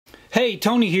Hey,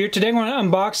 Tony here. Today I'm going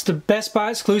to unbox the Best Buy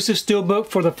exclusive Steelbook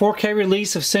for the 4K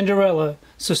release of Cinderella,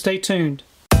 so stay tuned.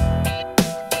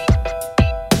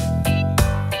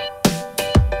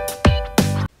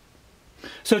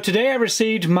 So today I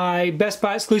received my Best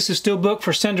Buy exclusive Steelbook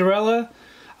for Cinderella.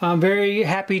 I'm very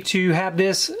happy to have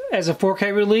this as a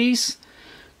 4K release.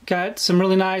 Got some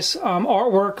really nice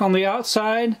artwork on the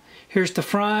outside. Here's the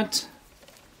front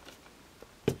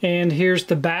and here's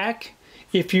the back.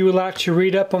 If you would like to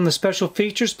read up on the special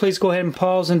features, please go ahead and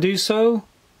pause and do so.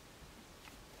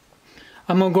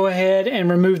 I'm going to go ahead and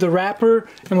remove the wrapper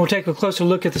and we'll take a closer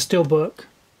look at the Steelbook.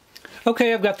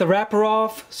 Okay, I've got the wrapper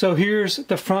off. So here's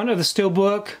the front of the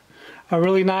Steelbook. A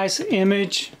really nice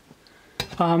image.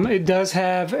 It does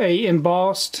have a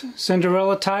embossed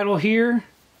Cinderella title here.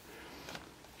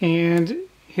 And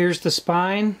here's the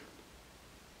spine.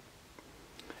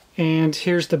 And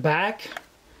here's the back.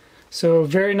 So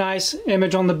very nice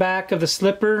image on the back of the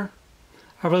slipper.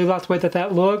 I really like the way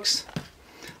that looks.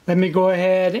 Let me go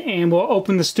ahead and we'll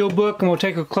open the Steelbook and we'll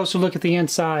take a closer look at the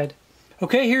inside.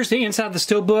 Okay, here's the inside of the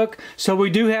Steelbook. So we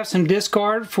do have some disc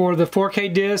art for the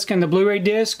 4K disc and the Blu-ray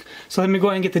disc. So let me go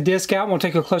ahead and get the disc out and we'll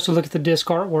take a closer look at the disc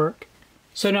artwork.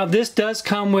 So now this does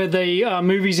come with a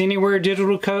Movies Anywhere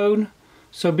digital code.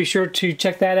 So be sure to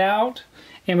check that out.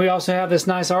 And we also have this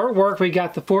nice artwork. We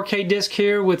got the 4K disc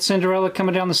here with Cinderella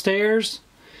coming down the stairs.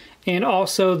 And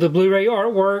also the Blu-ray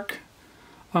artwork.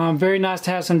 Very nice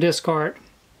to have some disc art.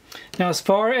 Now as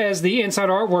far as the inside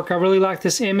artwork, I really like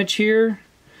this image here.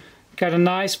 Got a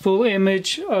nice full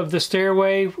image of the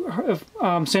stairway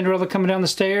of Cinderella coming down the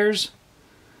stairs.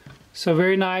 So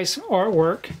very nice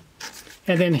artwork.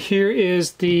 And then here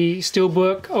is the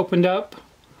Steelbook opened up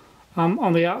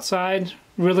on the outside.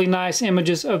 Really nice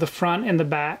images of the front and the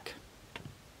back.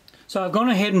 So I've gone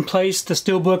ahead and placed the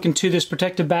Steelbook into this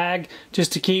protective bag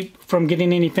just to keep from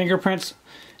getting any fingerprints,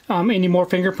 any more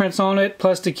fingerprints on it,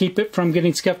 plus to keep it from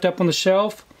getting scuffed up on the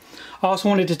shelf. I also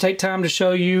wanted to take time to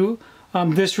show you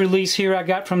this release here I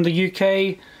got from the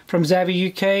UK, from Zavvi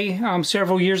UK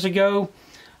several years ago,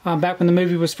 back when the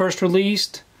movie was first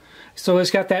released. So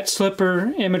it's got that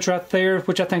slipper image right there,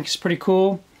 which I think is pretty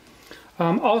cool.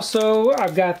 Also,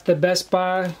 I've got the Best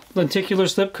Buy lenticular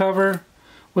slipcover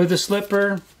with the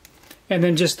slipper, and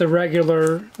then just the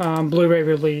regular Blu-ray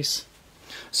release.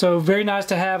 So very nice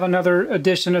to have another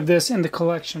edition of this in the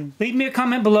collection. Leave me a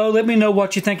comment below. Let me know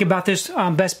what you think about this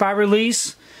Best Buy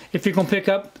release. If you're going to pick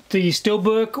up the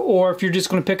Steelbook, or if you're just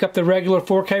going to pick up the regular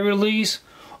 4K release,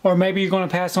 or maybe you're going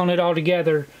to pass on it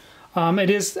altogether. I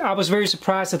was very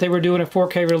surprised that they were doing a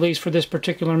 4K release for this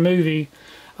particular movie.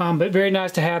 But very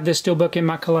nice to have this Steelbook in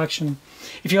my collection.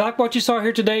 If you like what you saw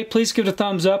here today, please give it a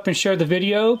thumbs up and share the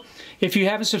video. If you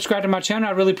haven't subscribed to my channel,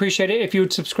 I'd really appreciate it if you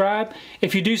would subscribe.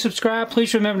 If you do subscribe,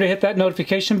 please remember to hit that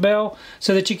notification bell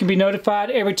so that you can be notified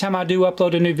every time I do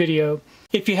upload a new video.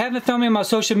 If you haven't found me on my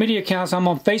social media accounts, I'm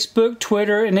on Facebook,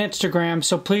 Twitter, and Instagram,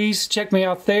 so please check me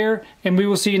out there, and we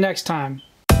will see you next time.